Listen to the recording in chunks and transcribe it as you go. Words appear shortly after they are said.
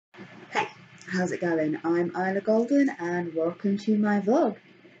How's it going? I'm IlaGolden and welcome to my vlog.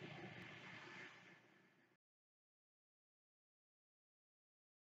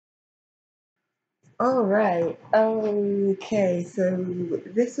 Alright, okay, so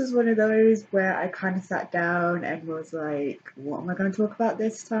this was one of those where I kind of sat down and was like, what am I going to talk about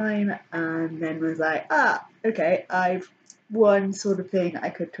this time? And then was like, okay, I've one sort of thing I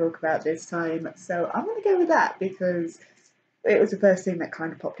could talk about this time, so I'm going to go with that because it was the first thing that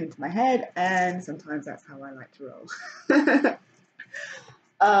kind of popped into my head, and sometimes that's how I like to roll.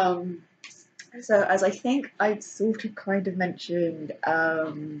 um, So as I think I've sort of kind of mentioned,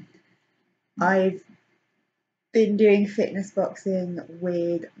 I've been doing fitness boxing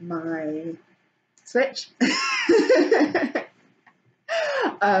with my Switch.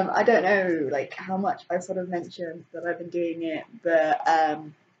 I don't know like how much I've sort of mentioned that I've been doing it, but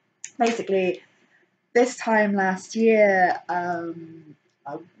basically this time last year,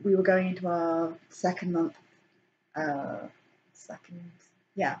 we were going into our second month, uh, second,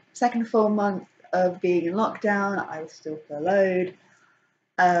 yeah, second full month of being in lockdown. I was still furloughed.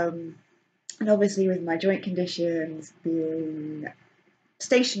 Um, and obviously, with my joint conditions being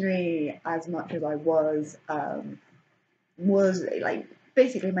stationary as much as I was like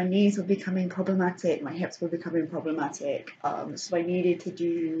basically my knees were becoming problematic, my hips were becoming problematic. So I needed to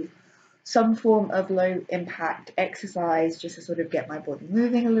do some form of low impact exercise just to sort of get my body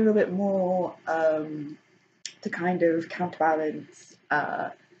moving a little bit more, to kind of counterbalance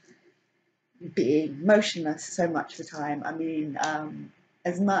being motionless so much of the time. I mean,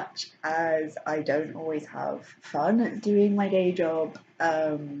 as much as I don't always have fun doing my day job,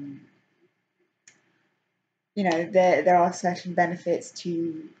 there are certain benefits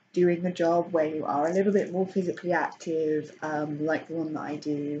to doing the job where you are a little bit more physically active, like the one that I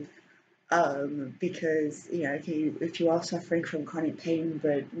do. Because if you are suffering from chronic pain,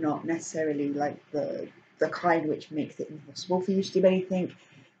 but not necessarily like the kind which makes it impossible for you to do anything,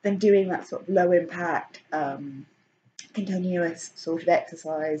 then doing that sort of low impact, continuous sort of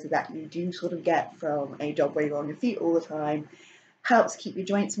exercise that you do sort of get from a job where you're on your feet all the time helps keep your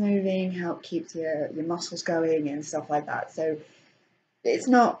joints moving, help keep your muscles going and stuff like that. So it's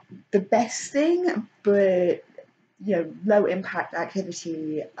not the best thing, but low impact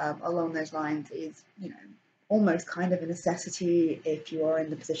activity along those lines is almost kind of a necessity if you are in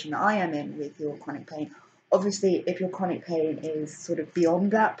the position that I am in with your chronic pain. Obviously, if your chronic pain is sort of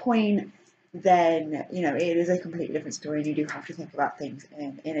beyond that point, then it is a completely different story, and you do have to think about things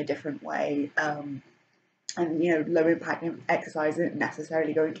in a different way. And low impact exercise isn't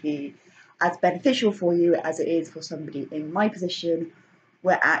necessarily going to be as beneficial for you as it is for somebody in my position,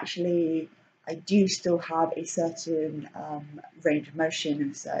 where actually I do still have a certain range of motion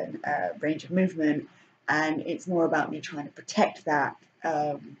and certain range of movement, and it's more about me trying to protect that,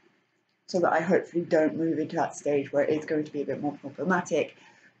 so that I hopefully don't move into that stage where it is going to be a bit more problematic.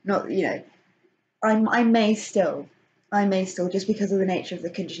 Not, I may still, just because of the nature of the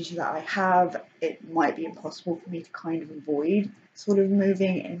condition that I have, it might be impossible for me to kind of avoid sort of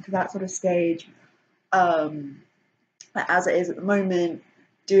moving into that sort of stage. But as it is at the moment,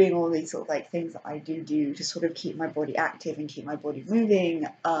 doing all these sort of like things that I do to sort of keep my body active and keep my body moving,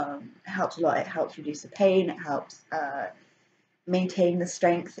 helps a lot. It helps reduce the pain. It helps maintain the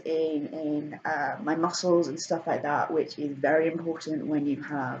strength in my muscles and stuff like that, which is very important when you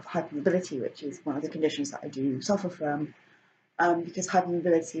have hypermobility, which is one of the conditions that I do suffer from, because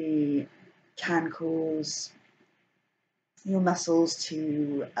hypermobility can cause your muscles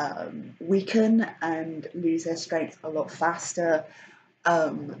to weaken and lose their strength a lot faster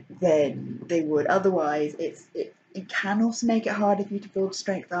than they would otherwise. It can also make it harder for you to build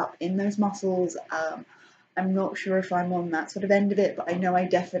strength up in those muscles. I'm not sure if I'm on that sort of end of it, but I know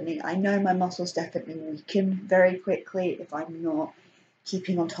my muscles definitely weaken very quickly if I'm not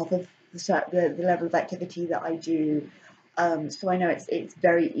keeping on top of the level of activity that I do. So I know it's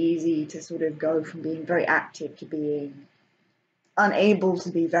very easy to sort of go from being very active to being unable to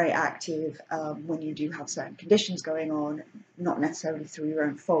be very active, when you do have certain conditions going on, not necessarily through your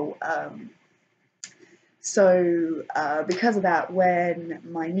own fault. So because of that, when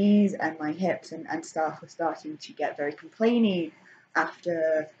my knees and my hips and stuff were starting to get very complainy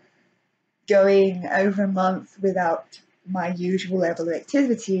after going over a month without my usual level of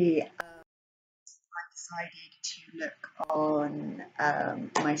activity, I decided to look on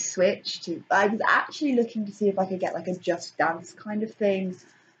my Switch. I was actually looking to see if I could get like a Just Dance kind of thing.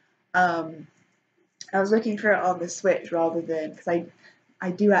 I was looking for it on the Switch rather than, because I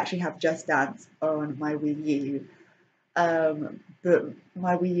do actually have Just Dance on my Wii U, but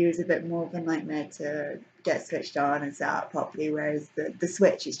my Wii U is a bit more of a nightmare to get switched on and set up properly, whereas the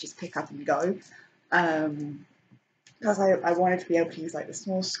Switch is just pick up and go. Because I wanted to be able to use like the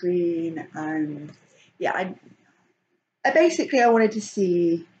small screen, and yeah, I basically I wanted to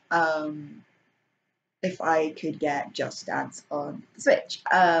see if I could get Just Dance on the Switch.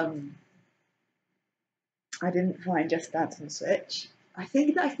 I didn't find Just Dance on the Switch. I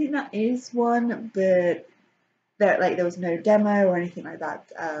think that is one, but there was no demo or anything like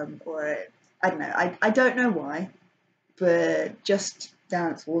that, or I don't know. I don't know why, but Just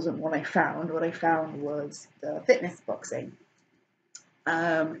Dance wasn't what I found. What I found was the fitness boxing,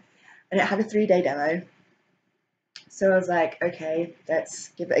 and it had a 3-day demo. So I was like, okay, let's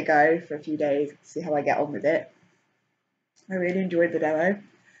give it a go for a few days, see how I get on with it. I really enjoyed the demo.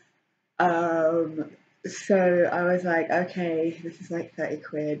 So I was like, okay, this is like 30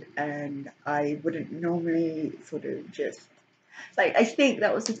 quid, and I wouldn't normally sort of just like, I think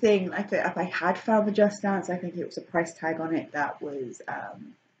that was the thing. I think if I had found the Just Dance, I think it was a price tag on it that was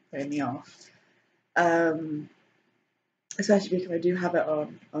putting me off. Especially because I do have it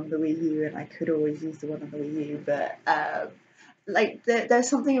on the Wii U, and I could always use the one on the Wii U, but like there's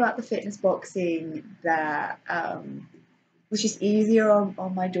something about the fitness boxing that was just easier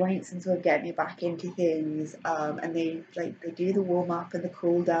on my joints and sort of get me back into things. And they do the warm up and the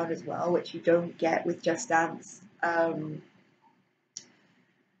cool down as well, which you don't get with Just Dance.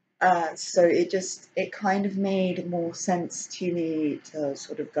 So it kind of made more sense to me to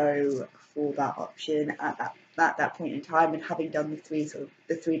sort of go for that option at that point in time. And having done the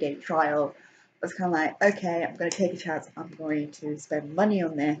 3-day trial, I was kind of like, okay, I'm going to take a chance. I'm going to spend money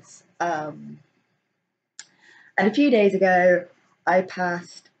on this. And a few days ago, I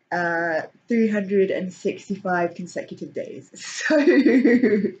passed 365 consecutive days. So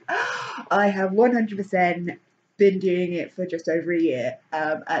I have 100% been doing it for just over a year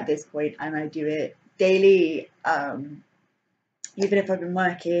at this point, and I do it daily. Even if I've been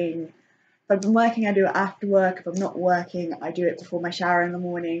working, I do it after work. If I'm not working, I do it before my shower in the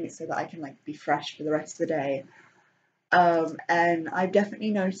morning so that I can like be fresh for the rest of the day. And I've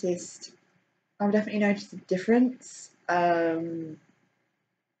definitely noticed a difference, both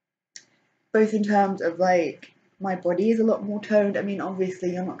in terms of like my body is a lot more toned. I mean,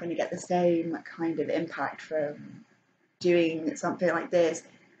 obviously you're not going to get the same kind of impact from doing something like this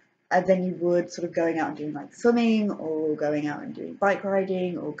as than you would sort of going out and doing like swimming, or going out and doing bike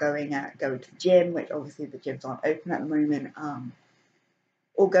riding, or going to the gym, which obviously the gyms aren't open at the moment,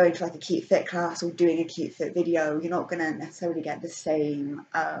 or going to like a Keep Fit class, or doing a Keep Fit video. You're not going to necessarily get the same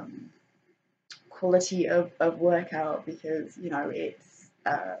quality of workout, because you know it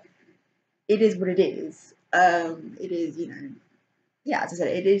is what it is. It is, you know, yeah, as I said,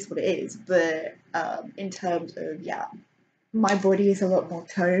 it is what it is. But in terms of, yeah, my body is a lot more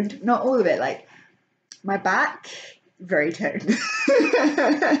toned. Not all of it. Like my back, very toned.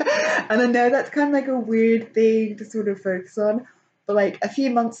 And I know that's kind of like a weird thing to sort of focus on. But like a few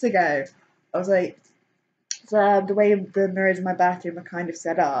months ago, I was like, so the way the mirrors in my bathroom are kind of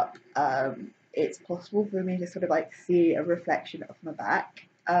set up, it's possible for me to sort of like see a reflection of my back.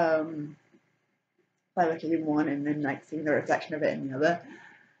 By looking in one and then like seeing the reflection of it in the other.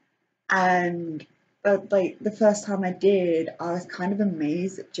 And like the first time I did, I was kind of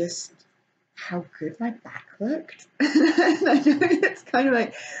amazed at just how good my back looked. I know it's kind of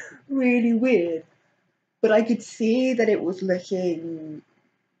like really weird, but I could see that it was looking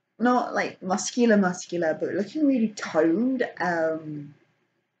not like muscular, but looking really toned, and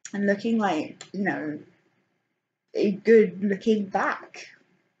looking like, you know, a good looking back,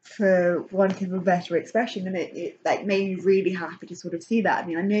 for want of a better expression. And it like made me really happy to sort of see that. I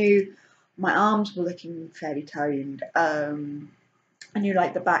mean, I knew my arms were looking fairly toned. I knew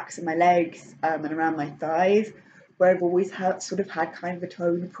like the backs of my legs, and around my thighs, where I've always had kind of a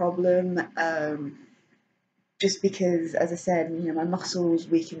tone problem, just because, as I said, you know, my muscles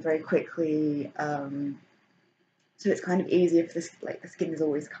weaken very quickly, so it's kind of easier for this, like the skin is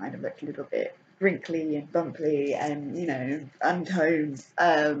always kind of like a little bit wrinkly and bumpy and, you know, untoned,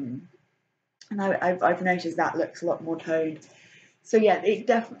 and I've noticed that looks a lot more toned. So yeah, it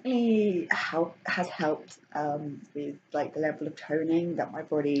definitely has helped with like the level of toning that my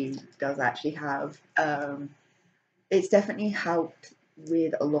body does actually have. It's definitely helped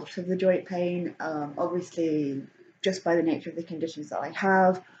with a lot of the joint pain. Obviously, just by the nature of the conditions that I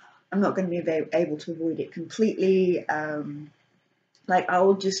have, I'm not going to be able to avoid it completely. Like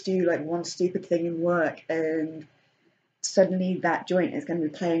I'll just do like one stupid thing in work, and suddenly that joint is going to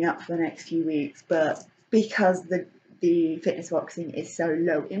be playing up for the next few weeks. But because the fitness boxing is so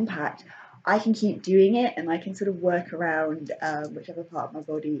low impact, I can keep doing it and I can sort of work around whichever part of my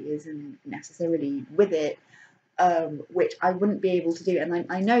body isn't necessarily with it, which I wouldn't be able to do. And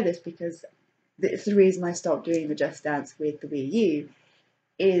I know this because it's the reason I stopped doing the Just Dance with the Wii U,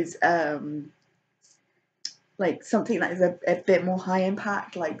 is like something that is a bit more high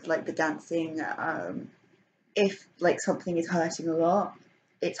impact, like the dancing. If like something is hurting a lot,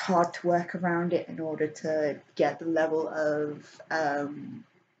 it's hard to work around it in order to get the level of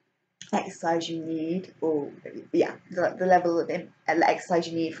exercise you need, or yeah, the level of exercise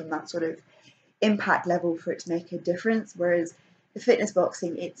you need from that sort of impact level for it to make a difference. Whereas the fitness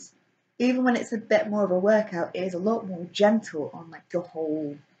boxing, it's, even when it's a bit more of a workout, it is a lot more gentle on like your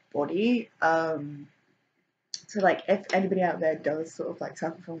whole body. So like if anybody out there does sort of like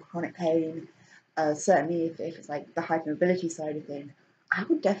suffer from chronic pain, certainly if it's like the hypermobility side of things, I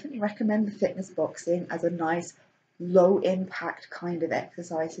would definitely recommend the fitness boxing as a nice low impact kind of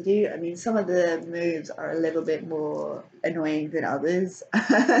exercise to do. I mean, some of the moves are a little bit more annoying than others.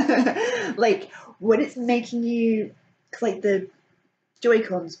 Like when it's making you, like the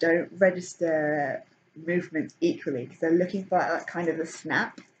Joy-Cons don't register movements equally because they're looking for that kind of a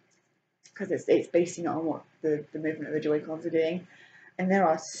snap, because it's basing it on what the movement of the Joy-Cons are doing. And there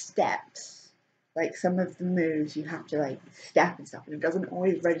are steps, like some of the moves you have to like step and stuff, and it doesn't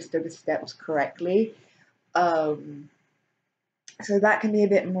always register the steps correctly. So that can be a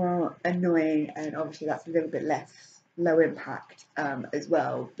bit more annoying, and obviously that's a little bit less low impact as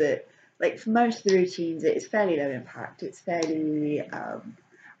well. But like for most of the routines, it's fairly low impact. It's fairly, I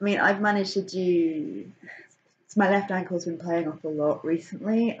mean, I've managed to do, so my left ankle's been playing up a lot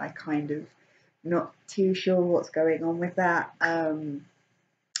recently. I kind of not too sure what's going on with that.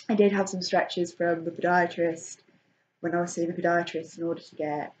 I did have some stretches from the podiatrist when I was seeing the podiatrist in order to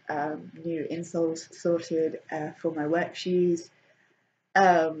get new insoles sorted for my work shoes.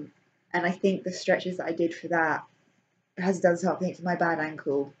 And I think the stretches that I did for that has done something to my bad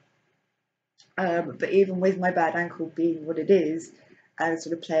ankle. But even with my bad ankle being what it is, and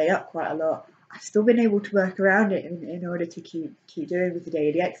sort of playing up quite a lot, I've still been able to work around it in order to keep doing with the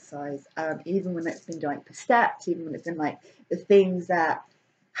daily exercise. Even when it's been like the steps, even when it's been like the things that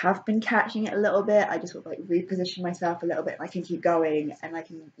have been catching it a little bit, I just sort of like reposition myself a little bit, and I can keep going, and I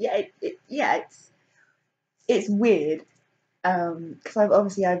can, it's weird.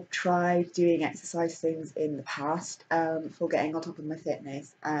 Because I've tried doing exercise things in the past for getting on top of my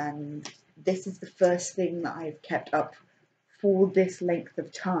fitness, and this is the first thing that I've kept up for this length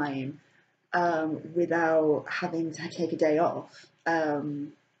of time without having to take a day off.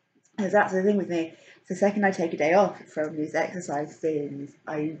 Because that's the thing with me. The second I take a day off from these exercise things,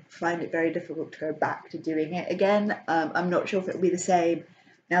 I find it very difficult to go back to doing it again. I'm not sure if it'll be the same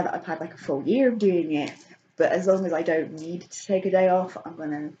now that I've had like a full year of doing it, but as long as I don't need to take a day off, I'm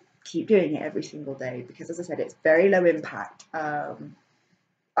going to keep doing it every single day because, as I said, it's very low impact.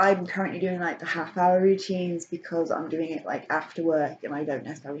 I'm currently doing like the half-hour routines because I'm doing it like after work, and I don't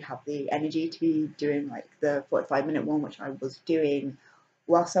necessarily have the energy to be doing like the 45-minute one, which I was doing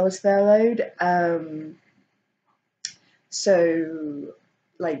whilst I was furloughed. So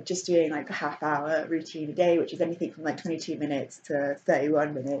like just doing like a half-hour routine a day, which is anything from like 22 minutes to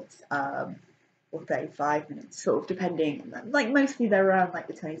 31 minutes, or 35 minutes, sort of depending. Like mostly they're around like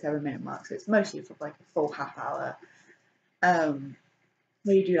the 27-minute mark, so it's mostly sort of like a full half hour.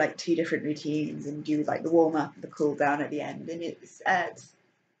 Where you do like 2 different routines and do like the warm up and the cool down at the end, and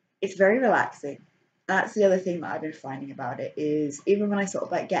it's very relaxing. That's the other thing that I've been finding about it, is even when I sort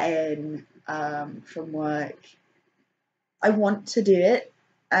of like get in from work, I want to do it.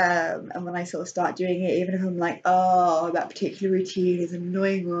 And when I sort of start doing it, even if I'm like, oh, that particular routine is an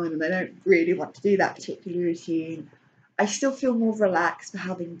annoying one and I don't really want to do that particular routine, I still feel more relaxed for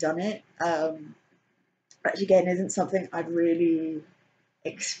having done it. Which again isn't something I've really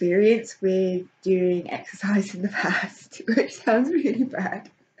experienced with doing exercise in the past, which sounds really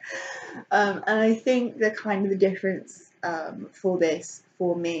bad. And I think the kind of the difference for this,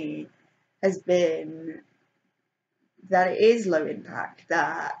 for me, has been that it is low impact.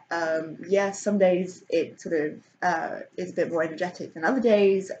 That yes, some days it sort of is a bit more energetic than other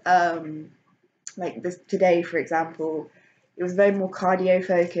days. Like this today, for example, it was very more cardio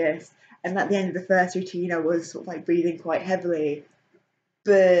focused, and at the end of the first routine, I was sort of like breathing quite heavily.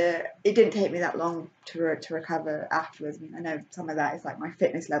 But it didn't take me that long to recover afterwards. I mean, I know some of that is like my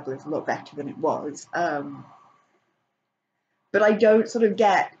fitness level is a lot better than it was. But I don't sort of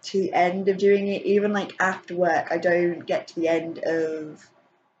get to the end of doing it, even like after work, I don't get to the end of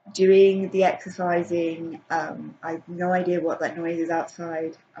doing the exercising. I have no idea what that noise is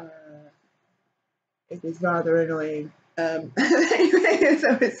outside. It is rather annoying. Anyway, as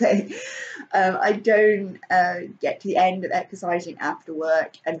I was saying, I don't get to the end of exercising after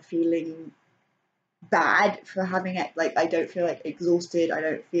work and feeling bad for having it. Like, I don't feel like exhausted. I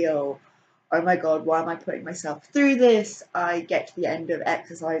don't feel, oh my god, why am I putting myself through this? I get to the end of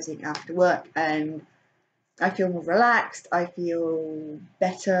exercising after work and I feel more relaxed. I feel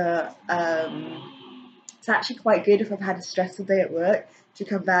better. It's actually quite good if I've had a stressful day at work to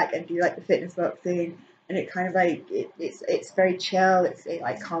come back and do like the fitness boxing, and it kind of like it's very chill. It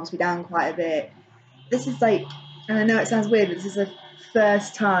like calms me down quite a bit. This is like, and I know it sounds weird, but this is the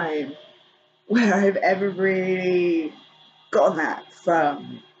first time where I've ever really gotten that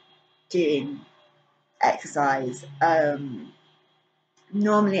from doing exercise.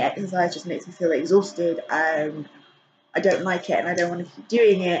 Normally, exercise just makes me feel exhausted and I don't like it and I don't want to keep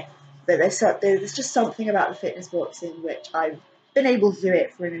doing it. But there's just something about the fitness boxing which I've been able to do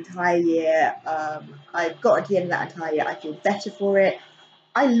it for an entire year. I've gotten to the end of that entire year. I feel better for it.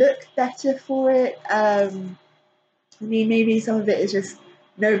 I look better for it. I mean, maybe some of it is just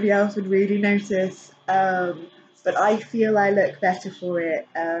nobody else would really notice. But I feel I look better for it.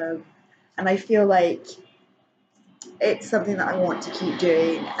 And I feel like it's something that I want to keep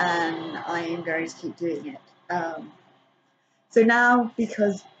doing and I am going to keep doing it. So now,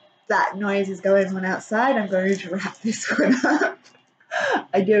 because that noise is going on outside, I'm going to wrap this one up.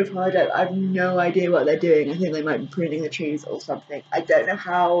 I do apologise. I have no idea what they're doing. I think they might be pruning the trees or something. I don't know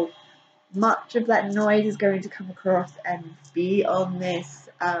how much of that noise is going to come across and be on this.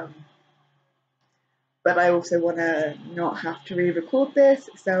 But I also want to not have to re-record this,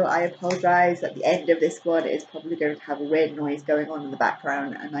 so I apologise. At the end of this one, it's probably going to have a weird noise going on in the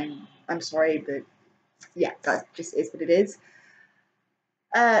background, and I'm sorry, but yeah, that just is what it is.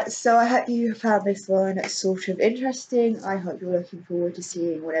 So I hope you found this one sort of interesting. I hope you're looking forward to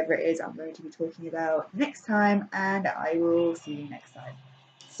seeing whatever it is I'm going to be talking about next time, and I will see you next time.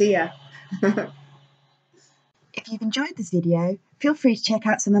 See ya! If you've enjoyed this video, feel free to check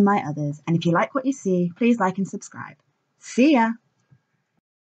out some of my others, and if you like what you see, please like and subscribe. See ya!